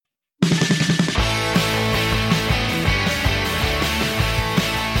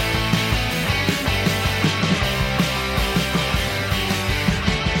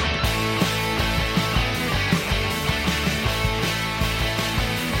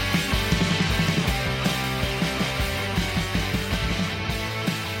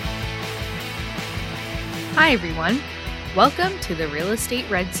Hi everyone, welcome to the Real Estate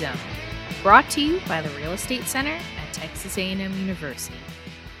Red Zone, brought to you by the Real Estate Center at Texas A&M University.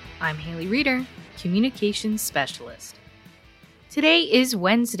 I'm Haley Reeder, Communications Specialist. Today is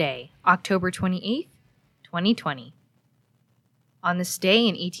Wednesday, October 28th, 2020. On this day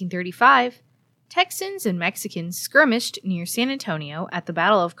in 1835, Texans and Mexicans skirmished near San Antonio at the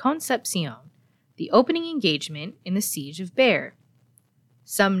Battle of Concepcion, the opening engagement in the Siege of Bexar.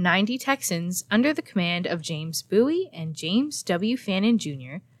 Some 90 Texans, under the command of James Bowie and James W. Fannin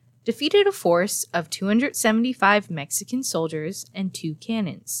Jr., defeated a force of 275 Mexican soldiers and 2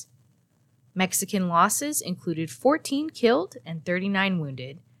 cannons. Mexican losses included 14 killed and 39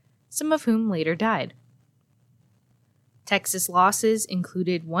 wounded, some of whom later died. Texas losses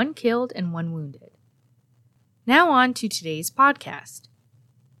included 1 killed and 1 wounded. Now on to today's podcast.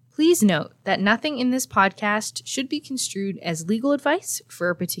 Please note that nothing in this podcast should be construed as legal advice for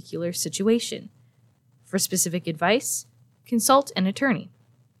a particular situation. For specific advice, consult an attorney.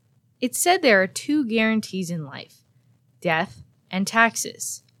 It's said there are 2 guarantees in life: death and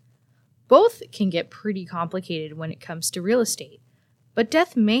taxes. Both can get pretty complicated when it comes to real estate, but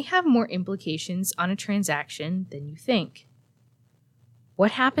death may have more implications on a transaction than you think.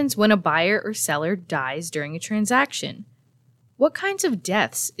 What happens when a buyer or seller dies during a transaction? What kinds of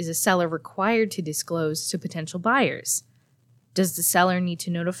deaths is a seller required to disclose to potential buyers? Does the seller need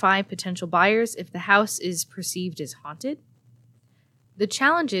to notify potential buyers if the house is perceived as haunted? The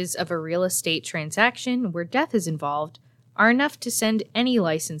challenges of a real estate transaction where death is involved are enough to send any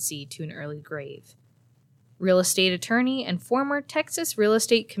licensee to an early grave. Real estate attorney and former Texas Real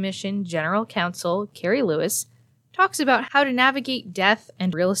Estate Commission General Counsel Kerri talks about how to navigate death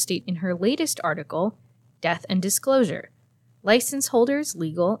and real estate in her latest article, Death and Disclosure: License Holders'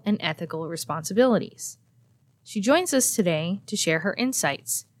 Legal and Ethical Responsibilities. She joins us today to share her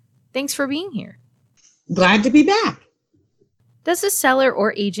insights. Thanks for being here. Glad to be back. Does a seller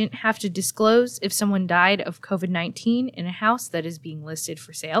or agent have to disclose if someone died of COVID-19 in a house that is being listed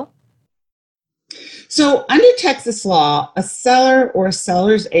for sale? So under Texas law, a seller or a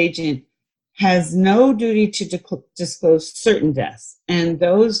seller's agent has no duty to disclose certain deaths. And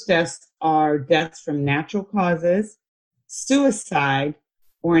those deaths are deaths from natural causes, suicide,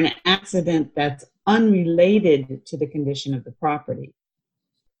 or an accident that's unrelated to the condition of the property.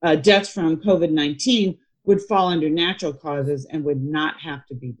 Deaths from COVID-19 would fall under natural causes and would not have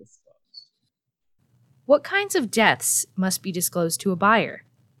to be disclosed. What kinds of deaths must be disclosed to a buyer?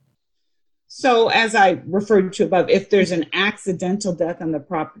 So as I referred to above, if there's an accidental death on the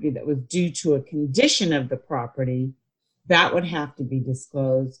property that was due to a condition of the property, that would have to be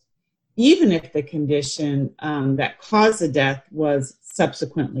disclosed, even if the condition that caused the death was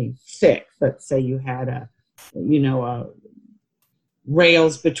subsequently fixed. Let's say you had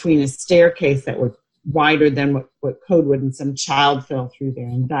rails between a staircase that were wider than what code would, and some child fell through there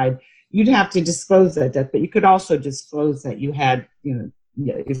and died. You'd have to disclose that death, but you could also disclose that you had, you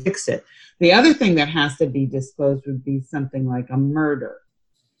fixed it. The other thing that has to be disclosed would be something like a murder.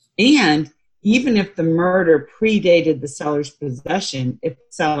 And even if the murder predated the seller's possession, if the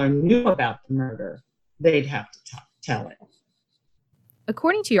seller knew about the murder, they'd have to tell it.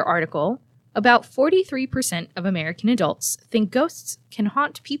 According to your article, about 43% of American adults think ghosts can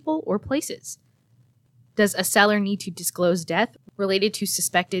haunt people or places. Does a seller need to disclose death related to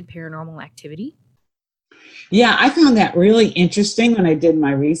suspected paranormal activity? Yeah, I found that really interesting when I did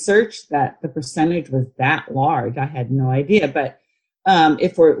my research, that the percentage was that large. I had no idea. But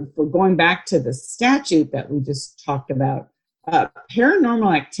if we're going back to the statute that we just talked about,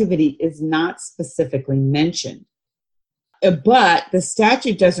 paranormal activity is not specifically mentioned. But the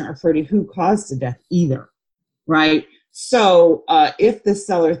statute doesn't refer to who caused the death either, right? So if the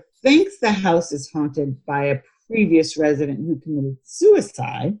seller thinks the house is haunted by a previous resident who committed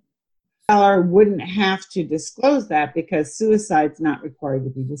suicide, the seller wouldn't have to disclose that because suicide's not required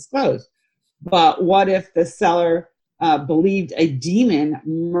to be disclosed. But what if the seller believed a demon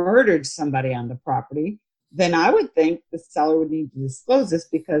murdered somebody on the property? Then I would think the seller would need to disclose this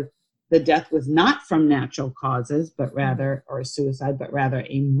because the death was not from natural causes, or suicide, but rather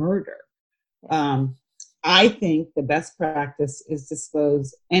a murder. I think the best practice is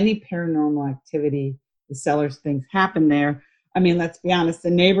disclose any paranormal activity the seller thinks happened there. I mean, let's be honest, the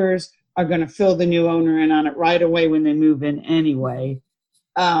neighbors are going to fill the new owner in on it right away when they move in anyway.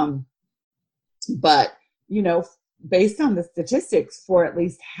 But, based on the statistics, for at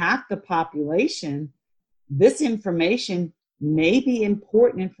least half the population, this information may be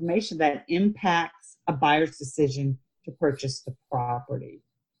important information that impacts a buyer's decision to purchase the property.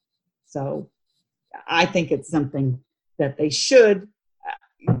 So I think it's something that they should.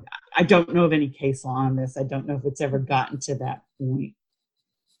 I don't know of any case law on this. I don't know if it's ever gotten to that point.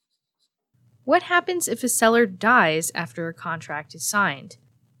 What happens if a seller dies after a contract is signed?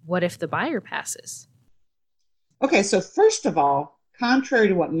 What if the buyer passes? Okay, so first of all, contrary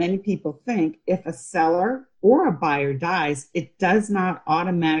to what many people think, if a seller or a buyer dies, it does not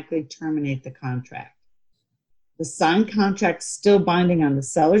automatically terminate the contract. The signed contract is still binding on the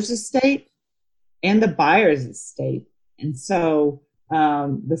seller's estate and the buyer's estate. And so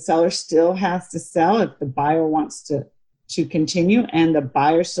the seller still has to sell if the buyer wants to continue, and the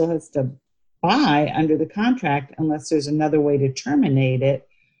buyer still has to buy under the contract unless there's another way to terminate it,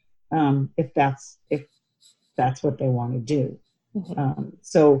 if that's what they want to do. Mm-hmm.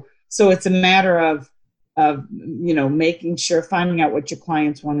 So it's a matter of making sure, finding out what your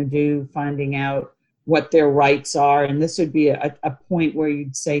clients want to do, finding out what their rights are. And this would be a point where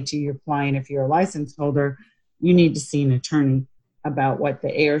you'd say to your client, if you're a license holder, you need to see an attorney about what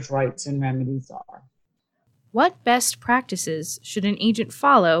the heirs' rights and remedies are. What best practices should an agent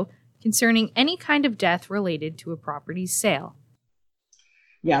follow concerning any kind of death related to a property's sale?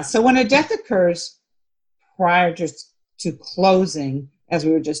 Yeah, so when a death occurs prior to closing, as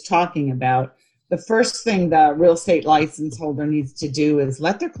we were just talking about, the first thing the real estate license holder needs to do is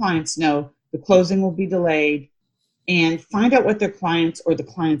let their clients know the closing will be delayed, and find out what their clients or the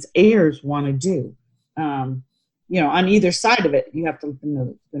client's heirs want to do. On either side of it, you have to let them know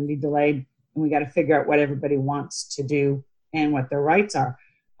it's going to be delayed, and we got to figure out what everybody wants to do and what their rights are.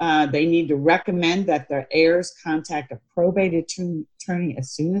 They need to recommend that their heirs contact a probate attorney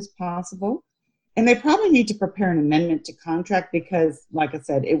as soon as possible. And they probably need to prepare an amendment to contract because, like I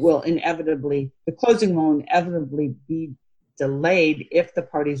said, the closing will inevitably be delayed if the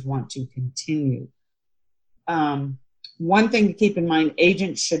parties want to continue. One thing to keep in mind,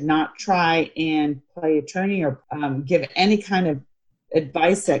 agents should not try and play attorney or give any kind of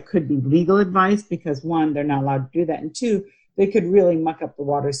advice that could be legal advice because, one, they're not allowed to do that, and two, they could really muck up the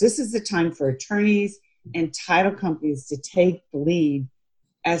waters. This is the time for attorneys and title companies to take the lead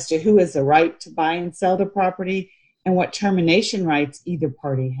as to who has the right to buy and sell the property and what termination rights either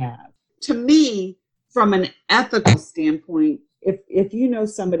party has. To me, from an ethical standpoint, if you know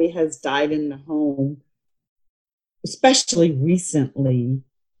somebody has died in the home, especially recently,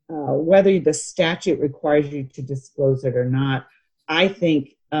 whether the statute requires you to disclose it or not, I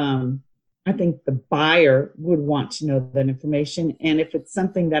think the buyer would want to know that information. And if it's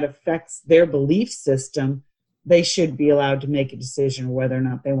something that affects their belief system, they should be allowed to make a decision whether or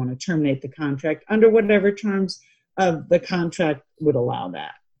not they want to terminate the contract under whatever terms of the contract would allow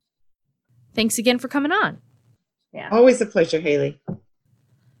that. Thanks again for coming on. Yeah. Always a pleasure, Haley.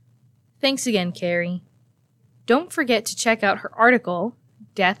 Thanks again, Kerri. Don't forget to check out her article,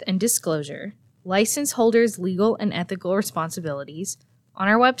 Death and Disclosure, License Holders' Legal and Ethical Responsibilities, on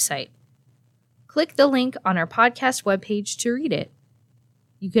our website. Click the link on our podcast webpage to read it.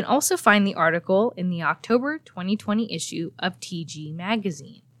 You can also find the article in the October 2020 issue of TG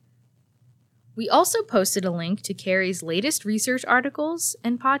Magazine. We also posted a link to Kerri's latest research articles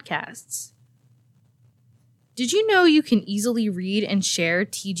and podcasts. Did you know you can easily read and share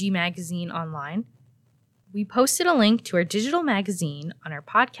TG Magazine online? We posted a link to our digital magazine on our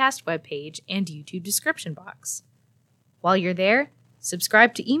podcast webpage and YouTube description box. While you're there,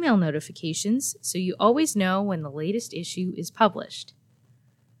 subscribe to email notifications so you always know when the latest issue is published.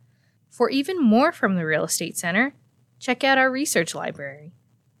 For even more from the Real Estate Center, check out our research library.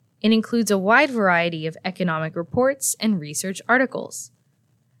 It includes a wide variety of economic reports and research articles.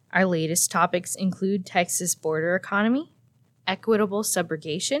 Our latest topics include Texas border economy, equitable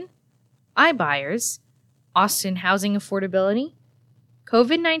subrogation, iBuyers, Austin housing affordability,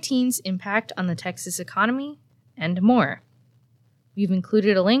 COVID-19's impact on the Texas economy, and more. We've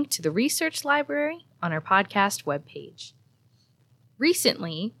included a link to the research library on our podcast webpage.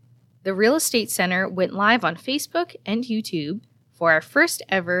 Recently, the Real Estate Center went live on Facebook and YouTube for our first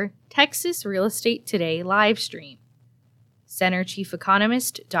ever Texas Real Estate Today live stream. Center Chief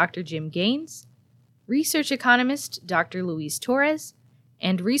Economist Dr. Jim Gaines, Research Economist Dr. Luis Torres,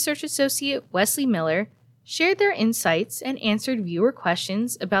 and Research Associate Wesley Miller shared their insights and answered viewer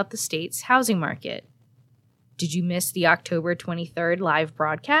questions about the state's housing market. Did you miss the October 23rd live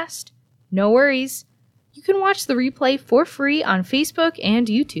broadcast? No worries. You can watch the replay for free on Facebook and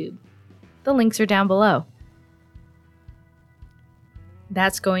YouTube. The links are down below.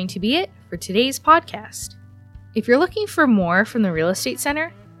 That's going to be it for today's podcast. If you're looking for more from the Real Estate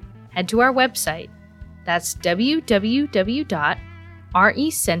Center, head to our website. That's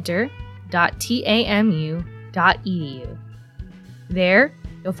www.recenter.tamu.edu. There,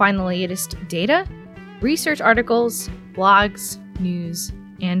 you'll find the latest data, research articles, blogs, news,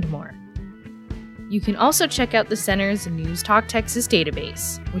 and more. You can also check out the Center's News Talk Texas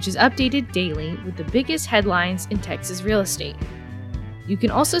database, which is updated daily with the biggest headlines in Texas real estate. You can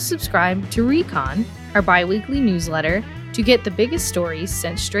also subscribe to Recon, our bi-weekly newsletter, to get the biggest stories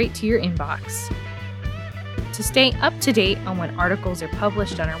sent straight to your inbox. To stay up to date on when articles are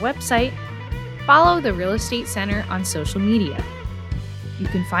published on our website, follow the Real Estate Center on social media. You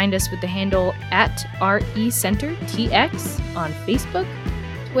can find us with the handle @RECenterTX on Facebook,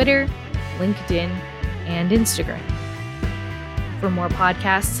 Twitter, LinkedIn, and Instagram. For more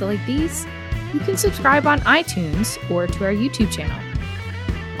podcasts like these, you can subscribe on iTunes or to our YouTube channel.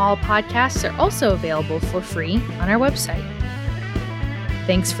 All podcasts are also available for free on our website.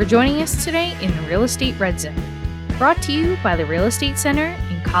 Thanks for joining us today in the Real Estate Red Zone, brought to you by the Real Estate Center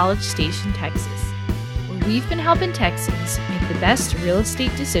in College Station, Texas, where we've been helping Texans make the best real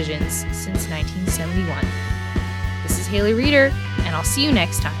estate decisions since 1971. This is Haley Reeder, and I'll see you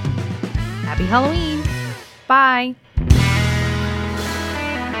next time. Happy Halloween! Bye!